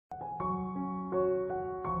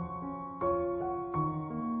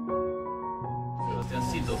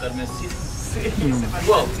tocarme así.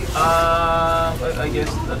 Well, I guess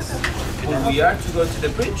that's what we are to go to the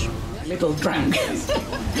bridge. A little drunk.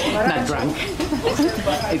 Not drunk.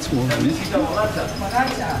 It's moving.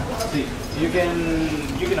 You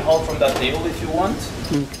can hold from that table if you want.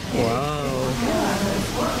 Wow.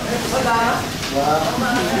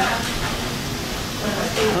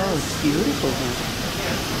 Oh, it's beautiful.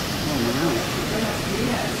 Oh, wow.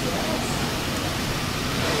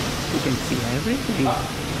 You can see everything.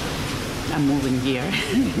 I'm moving here.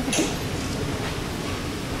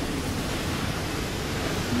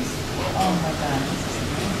 Oh my God.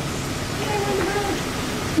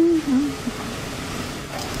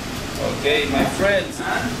 Okay, my friends, as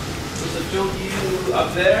I told you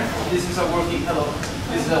up there, this is a working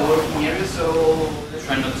area, so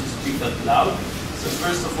try not to speak that loud. So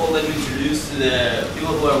first of all, let me introduce the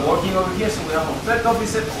people who are working over here. So we have a third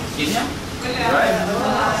officer, Kenya, right?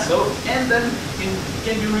 So, and then,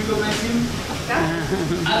 can you recognize him?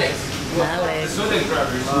 Alex. The Zodiac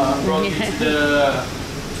drivers brought me to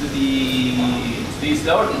these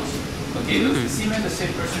organs. Okay, those is the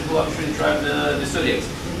same person who actually drive the Zodiacs.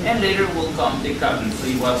 And later will come the captain, so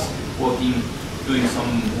he was working, doing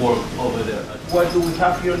some work over there. What do we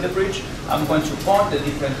have here on the bridge? I'm going to point the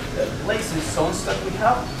different places, zones that we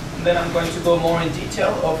have, and then I'm going to go more in detail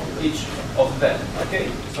of each of them, okay?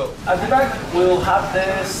 So at the back, we'll have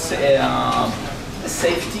this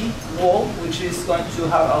safety wall, which is going to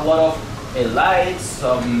have a lot of lights,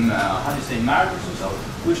 some, markers and so,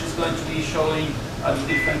 which is going to be showing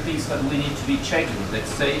different things that we need to be checking. Let's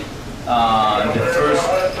say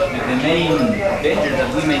the main danger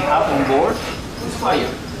that we may have on board is fire.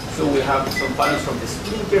 So we have some panels from the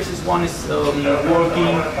sprinkler one is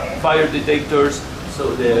working, fire detectors,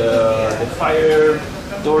 so the fire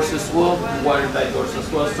doors as well, watertight doors as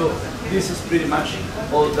well. So this is pretty much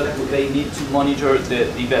all that they need to monitor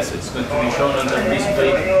the vessel. It's going to be shown on the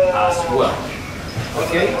display as well.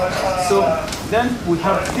 Okay, so then we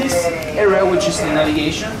have this area which is the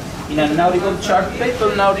navigation in a nautical chart,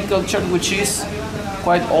 paper nautical chart, which is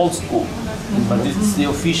quite old school, but it's the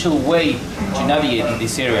official way to navigate in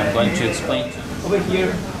this area. I'm going to explain. Over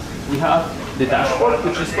here we have the dashboard,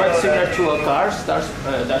 which is quite similar to a car's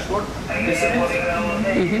dashboard, isn't it?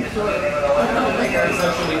 It's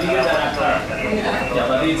actually bigger than a car. Yeah,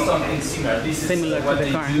 but it's something similar. This is similar what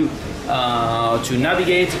they do to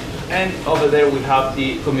navigate. And over there we have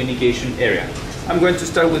the communication area. I'm going to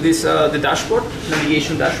start with this, the dashboard,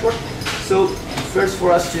 navigation dashboard. So first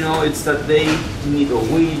for us to know it's that they need, or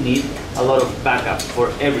we need, a lot of backup for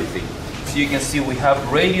everything. So you can see we have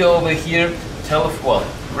radio over here,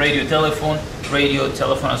 radio,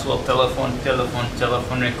 telephone as well, telephone,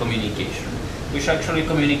 and communication, which actually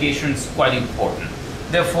communication is quite important.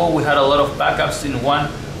 Therefore, we had a lot of backups in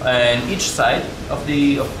each side of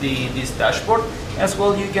this dashboard. As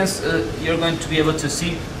well, you're going to be able to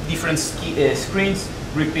see different screens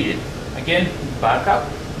repeated. Again, backup.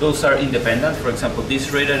 Those are independent. For example,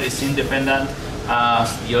 this radar is independent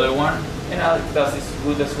as the other one, and that is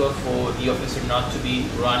good as well for the officer not to be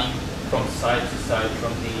running from side to side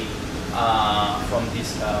from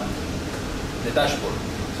the dashboard.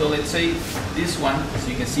 So let's say this one, as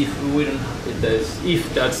you can see,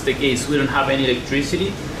 if that's the case, we don't have any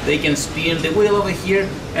electricity, they can spin the wheel over here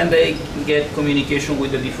and they get communication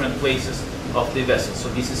with the different places of the vessel. So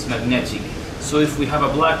this is magnetic. So if we have a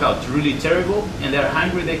blackout really terrible and they're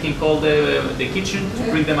hungry, they can call the kitchen to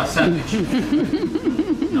bring them a sandwich.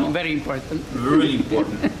 No? Very important. Really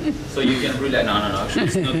important. So you can really, no, actually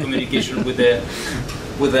it's not communication with the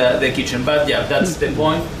kitchen, but yeah, that's the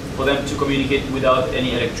point, for them to communicate without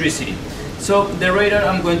any electricity. So the radar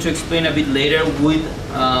I'm going to explain a bit later with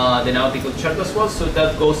the nautical chart as well, so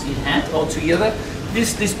that goes in hand all together.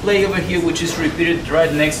 This display over here, which is repeated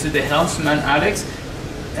right next to the helmsman Alex,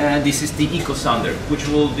 this is the eco sounder, which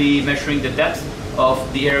will be measuring the depth of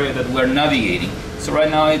the area that we're navigating. So right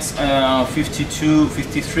now it's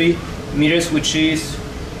 53 meters, which is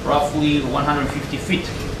roughly 150 feet.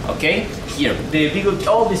 Okay, here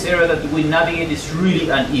all this area that we navigate is really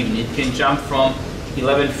uneven. It can jump from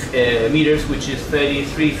 11 meters, which is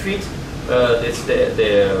 33 feet. That's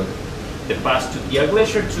the pass to the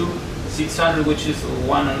glacier, to 600, which is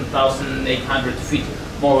 1,800 feet,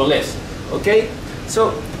 more or less. Okay,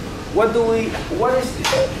 so what does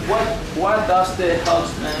the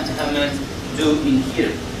helmet do in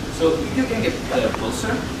here? So if you can get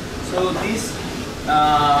closer. So this,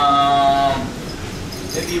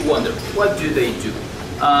 maybe you wonder, what do they do?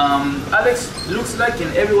 Alex looks like,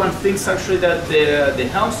 and everyone thinks actually, that the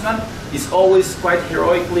helmsman is always quite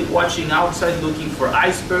heroically watching outside, looking for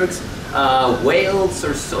icebergs, whales,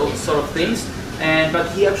 or sort of things. but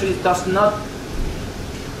he actually does not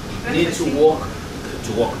need to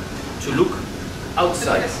look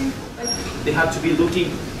outside. They have to be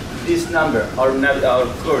looking this number, our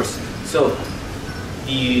course. So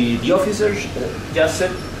the officer just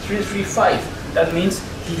said 335. That means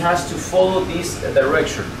he has to follow this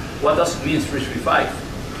direction. What does it mean 335?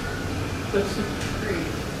 That's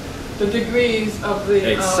the degrees of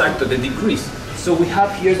the... Exactly, the degrees. So we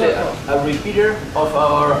have here a repeater of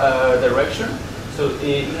our direction. So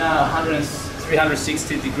in a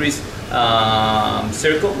 360 degrees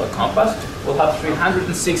circle, a compass, we'll have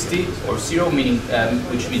 360 or 0, meaning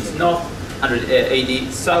which means north,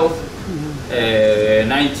 180 south,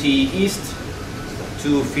 90 east,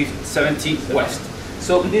 to 70 west.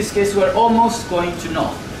 So in this case, we're almost going to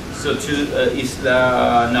north. So to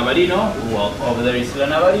Isla Navarino, well, over there is Isla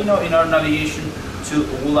Navarino in our navigation to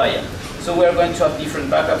Ulaya. So we're going to have different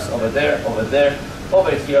backups over there,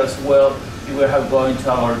 over here as well. We are going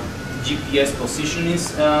to our GPS positioning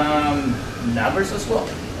numbers as well.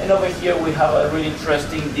 And over here we have a really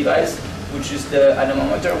interesting device, which is the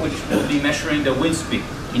anemometer, which will be measuring the wind speed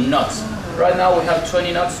in knots. Right now we have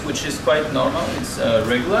 20 knots, which is quite normal, it's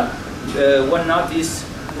regular. 1 knot is,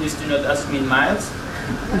 please do not ask me in miles,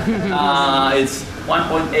 it's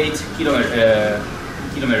 1.8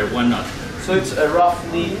 kilometer, 1 knot. So it's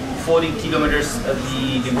roughly 40 kilometers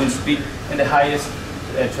the wind speed, and the highest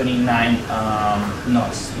 29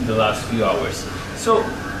 knots in the last few hours. So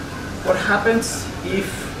what happens if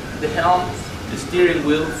the helm, the steering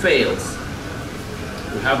wheel fails?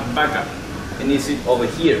 We have backup, and is it over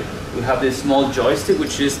here? We have this small joystick,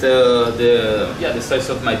 which is the size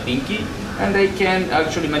of my pinky, and they can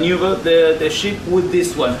actually maneuver the ship with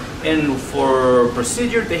this one. And for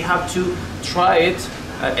procedure, they have to try it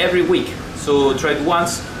every week. So try it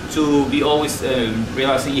once to be always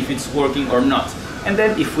realizing if it's working or not. And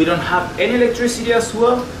then if we don't have any electricity as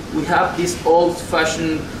well, we have these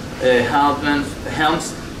old-fashioned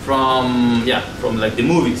helms from like the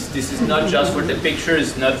movies. This is not just for the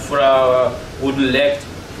pictures, not for a wooden leg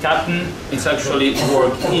captain. It's actually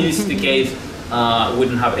work. In this case, we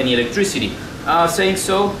don't have any electricity. Saying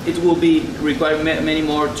so, it will be require many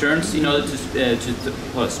more turns in order to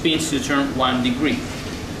spins to turn 1 degree.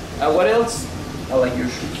 What else? I like your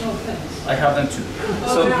shoes. Oh, thanks. I have them too.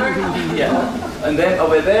 So yeah, and then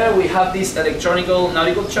over there we have this electronical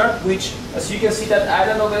nautical chart, which, as you can see, that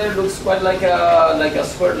island over there looks quite like a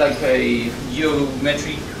square, like a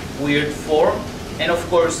geometric weird form, and of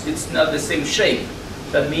course it's not the same shape.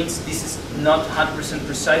 That means this is not 100%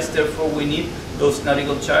 precise. Therefore, we need those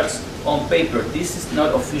nautical charts on paper. This is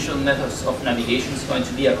not official methods of navigation. It's going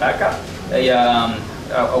to be a backup,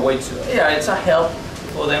 a way to it's a help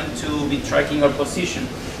for them to be tracking our position,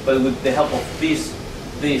 but with the help of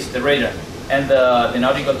the radar and the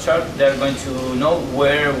nautical chart, they're going to know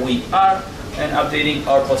where we are and updating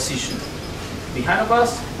our position. Behind of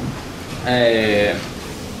us,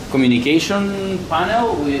 communication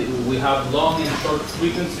panel. We have long and short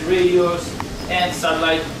frequency radios and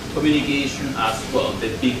satellite communication as well, the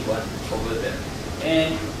big one over there.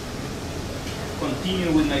 And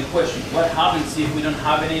continue with my question. What happens if we don't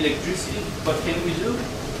have any electricity? What can we do?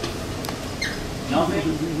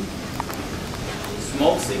 Nothing?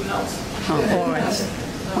 Smoke signals?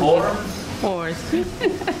 Or we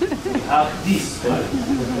have this one,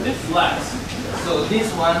 the flags. So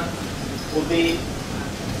this one will be,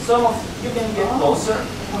 you can get closer.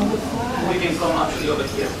 We can come actually over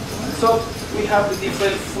here. So we have the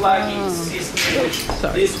different flagging system, which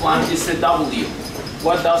this one is a W.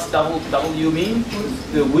 What does W mean?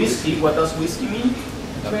 The whiskey. What does whiskey mean?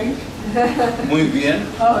 Drink. Muy bien.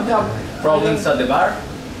 Oh, no. Problems at the bar?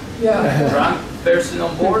 Yeah. Drunk person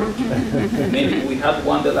on board? Maybe we had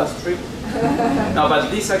one the last trip. No, but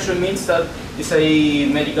this actually means that it's a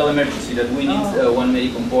medical emergency, that we need one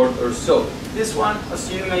medic on board or so. This one,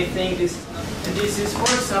 as you may think, this is, for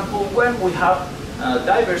example, when we have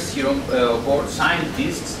divers here on board,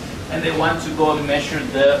 scientists, and they want to go and measure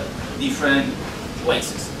the different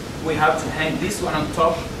places. We have to hang this one on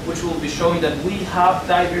top, which will be showing that we have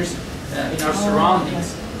divers in our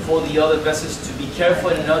surroundings for the other vessels to be careful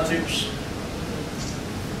and not to...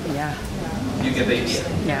 Yeah. You get the idea?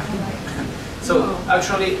 Yeah. So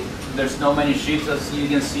actually, there's not many ships, as you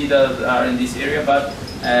can see, that are in this area, but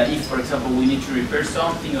if, for example, we need to repair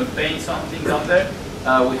something or paint something down there,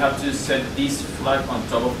 we have to set this flag on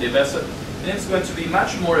top of the vessel. And it's going to be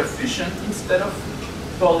much more efficient. Instead of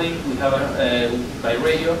calling, we have by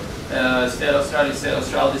radio, Stella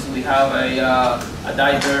Australis, we have a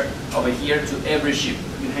diver over here to every ship.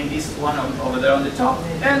 You hang this one over there on the top,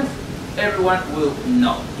 and everyone will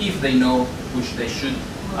know, if they know, which they should,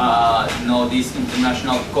 this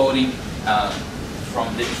international coding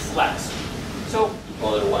from the flags. So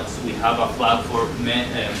other ones, we have a flag for men,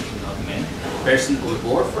 not men, person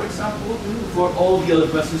overboard, for example, for all the other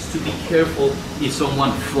vessels to be careful if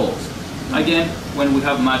someone falls. Again, when we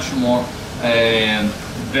have much more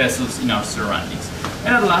vessels in our surroundings.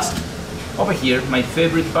 And at last, over here, my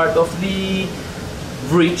favorite part of the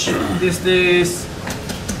bridge is this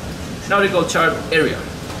nautical chart area.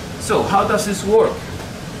 So how does this work?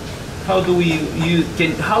 How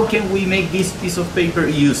can we make this piece of paper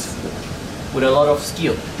useful? With a lot of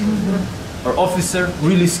skill. Our officer,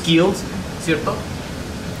 really skilled, ¿cierto?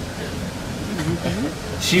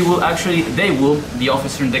 The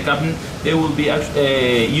officer and the captain, they will be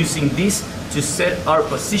using this to set our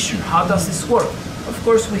position. How does this work? Of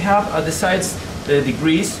course, we have at the sides the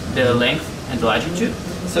degrees, the length, and the latitude.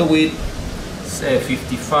 So with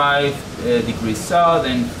 55 degrees south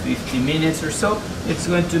and 50 minutes or so, it's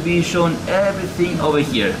going to be shown everything over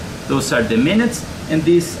here. Those are the minutes, and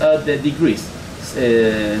these are the degrees.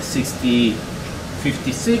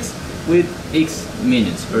 56 with X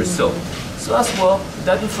minutes or so. So as well,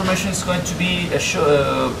 that information is going to be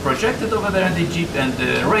projected over there in the Jeep and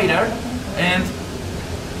the radar, and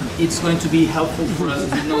it's going to be helpful for us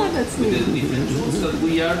to know with the different tools that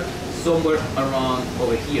we are somewhere around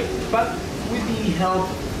over here. But with the help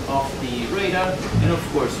of the radar and of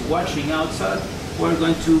course watching outside, we're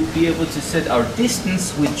going to be able to set our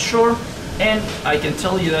distance with shore, and I can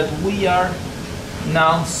tell you that we are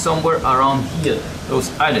now somewhere around here, those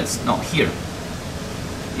islands, no, here,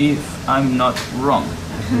 if I'm not wrong.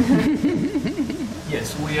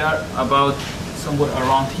 Yes, we are about somewhere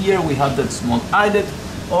around here. We have that small islet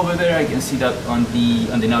over there. I can see that on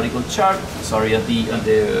the nautical chart, sorry, on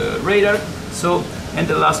the radar. So, and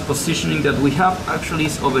the last positioning that we have actually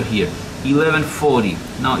is over here, 1140.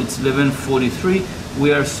 Now it's 1143.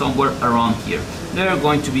 We are somewhere around here. They are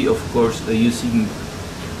going to be, of course, using,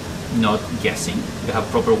 not guessing. We have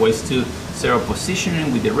proper ways to set our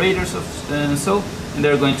positioning with the radars and and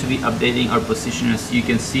they're going to be updating our position. As you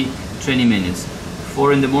can see, 20 minutes.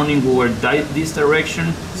 4 in the morning we were this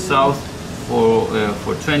direction, south for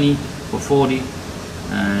 20, for 40,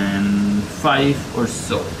 and 5 or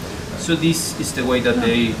so. So this is the way that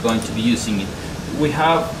they're going to be using it. We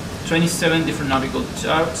have 27 different nautical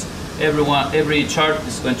charts. Every chart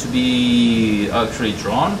is going to be actually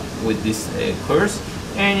drawn with this curse,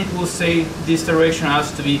 and it will say this direction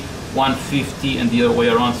has to be 150 and the other way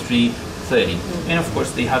around 330. And of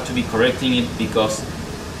course they have to be correcting it because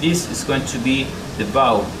this is going to be the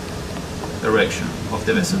bow direction of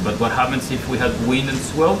the vessel. But what happens if we have wind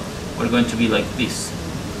as well? We're going to be like this.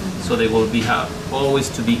 So they will be always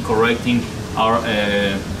to be correcting our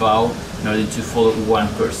bow in order to follow one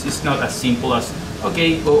course. It's not as simple as,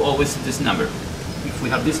 okay, go always this number. If we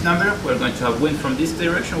have this number, we're going to have wind from this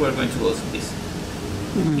direction, we're going to go to this.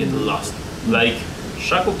 Get lost. Like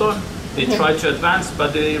Shackleton, they tried to advance,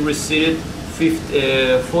 but they receded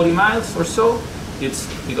 40 miles or so. It's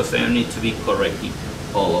because they need to be correcting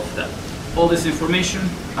all of that. All this information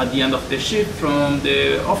at the end of the shift from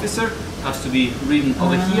the officer has to be written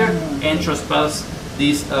over here and trespass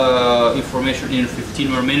this information in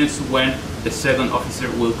 15 more minutes when the second officer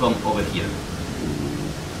will come over here.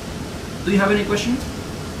 Do you have any questions?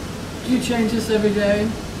 Do you change this every day?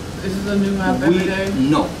 Is this a new map every day?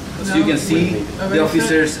 No. As you can see, the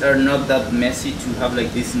officers are not that messy to have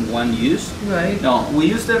like this in one use. Right. No, we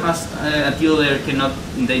use them as until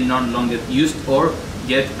they no longer used or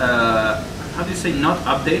get how do you say, not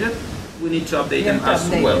updated. We need to update them as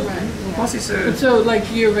well. Right. So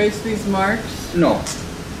like you erase these marks? No.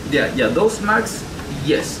 Yeah, those marks,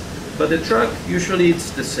 yes. But the track usually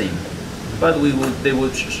it's the same. But they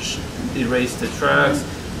will erase the tracks,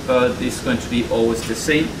 but it's going to be always the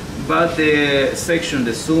same. But the section,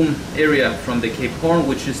 the zoom area from the Cape Horn,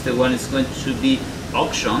 which is the one is going to be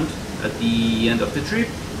auctioned at the end of the trip,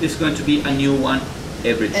 is going to be a new one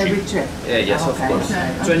every trip. Every trip? Yes, okay. of course.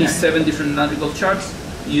 Okay. 27 different nautical charts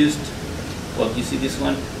used. Well, you see this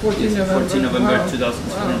one? 14 November, wow.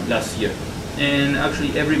 2007, last year. And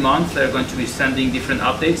actually every month they're going to be sending different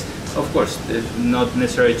updates. Of course, they're not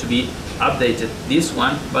necessary to be updated this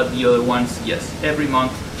one, but the other ones, yes. Every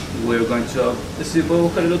month we're going to it's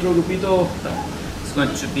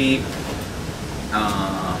going to be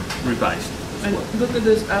revised. And look at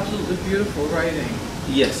this absolutely beautiful writing.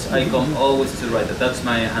 Yes, I come always to write that. That's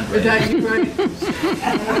my handwriting. Is that you write?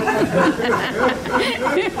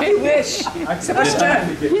 I wish.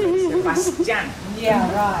 Sebastian. Sebastian.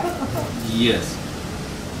 Yeah, right. Yes.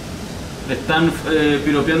 Están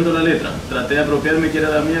piropeando la letra. Traté de apropiarme que era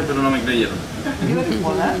la mía, pero no me creyeron. Que me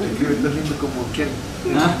estás viendo como Ken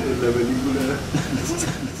en ¿Ah? la película.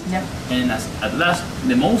 And at last,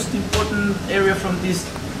 the most important area from this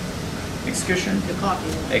excursion. The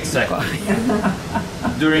coffee. Exactly.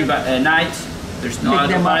 During night, there's no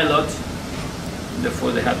autopilot,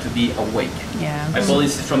 therefore they have to be awake. Yeah. My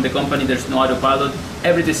policy from the company, there's no autopilot.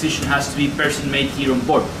 Every decision has to be person-made here on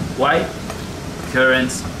board. Why?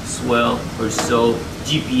 Currents, swell, or so.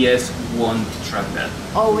 GPS won't track that.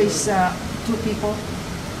 Always 2 people.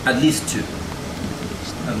 At least 2.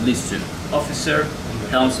 At least 2. Officer,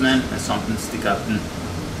 helmsman, and sometimes the captain.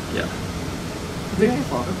 Yeah.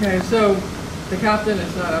 Beautiful. Okay, so the captain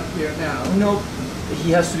is not up here now. No,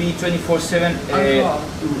 he has to be 24/7. On call.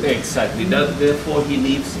 Exactly. Therefore,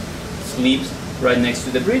 he sleeps right next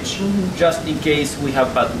to the bridge, just in case we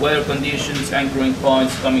have bad weather conditions, anchoring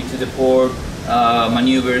points, coming to the port,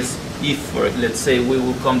 maneuvers. If, let's say, we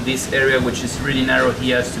will come this area, which is really narrow, he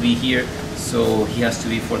has to be here. So he has to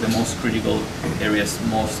be for the most critical areas,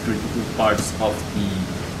 most critical parts of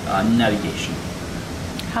the navigation.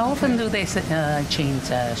 How often do they change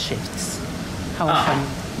shifts? How often?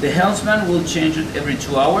 The helmsman will change it every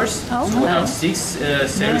 2 hours. Oh, so we'll have nice. 6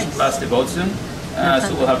 sailors Nice. plus the boatswain.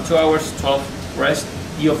 So we'll have 2 hours, 12 rest.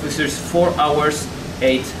 The officers 4 hours,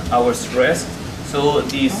 8 hours rest. So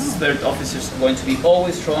these third officers are going to be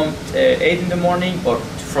always from 8 in the morning or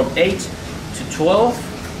from 8 to 12,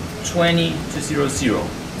 20 to 00.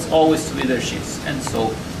 It's always to be their shifts, and so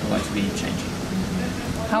we're going to be changing.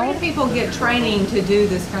 How do people get training to do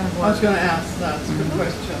this kind of I was work? going to ask that. It's a good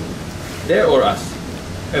question. There or us?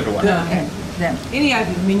 Everyone. Yeah. Them. Any of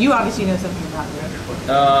you, I mean, you obviously know something about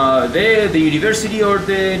this. The university or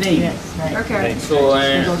the Navy. Yes, right. Okay. So,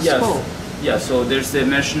 They go to yes. school. Yeah, so there's the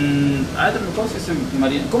merchant, I don't know, ¿cómo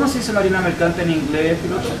se dice marina mercante en inglés,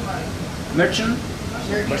 piloto? Merchant?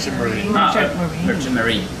 Merchant Marine. Merchant Marine. Merchant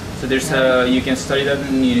Marine. So there's you can study that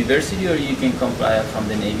in university or you can come from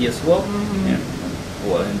the Navy as well. Yeah.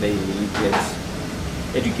 Well, and they get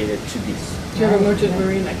educated to this. Do you have a Merchant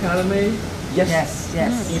Marine Academy? Yes,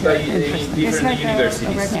 yes. By It's different like a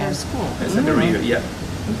universities. regular school. It's at the river, yeah.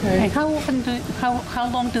 Okay. And how often how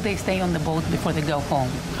long do they stay on the boat before they go home?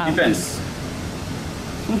 Depends.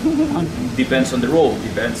 Depends on the role.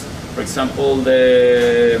 Depends. For example,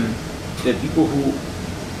 the people who,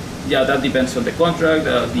 yeah, that depends on the contract.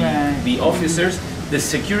 The officers, the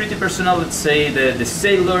security personnel. Let's say the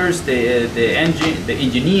sailors, the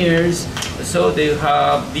engineers. So they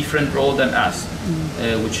have different role than us,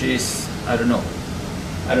 which is I don't know.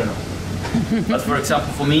 But for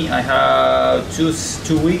example, for me, I have two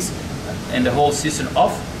weeks and the whole season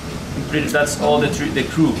off. That's all the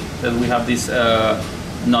crew that we have this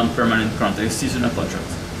non-permanent contract, seasonal contract.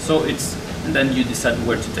 So and then you decide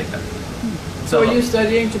where to take that. So are you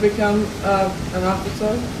studying to become an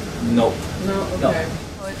officer? No. No? No. Okay.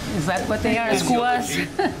 Is that what they are? Skuas?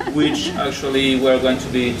 Which actually we're going to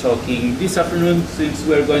be talking this afternoon, since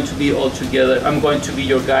we're going to be all together. I'm going to be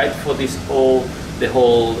your guide for the 4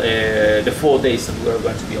 days that we're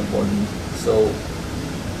going to be on board. So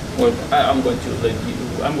I'm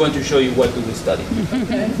going to show you what do we study.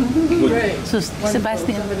 Okay. Good. Great. So Wonderful.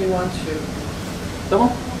 Sebastian, Somebody wants you. Come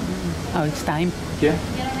on. oh, it's time. Yeah.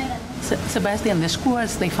 Sebastian, the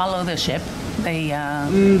skuas, they follow the ship. They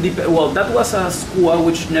Well, that was a skua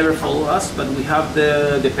which never followed us, but we have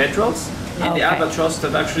the petrels and the Okay. albatross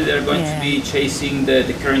that actually they're going to Yeah. be chasing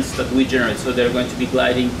the currents that we generate. So they're going to be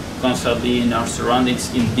gliding constantly in our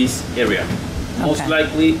surroundings in this area. Most Okay.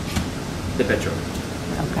 likely the petrel.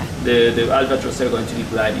 okay. The albatross are going to be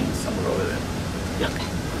gliding somewhere over there. Yeah.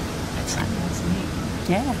 That's neat.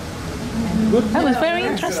 Yeah. Good. That was very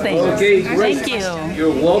interesting. Okay, great. Thank you.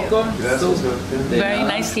 You're welcome. Gracias, Sebastián. Very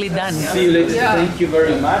nicely done. See you later. Yeah. Thank you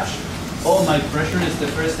very much. Oh, my pressure is the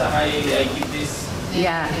first time I give this.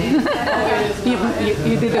 Yeah.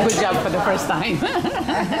 you did a good job for the first time.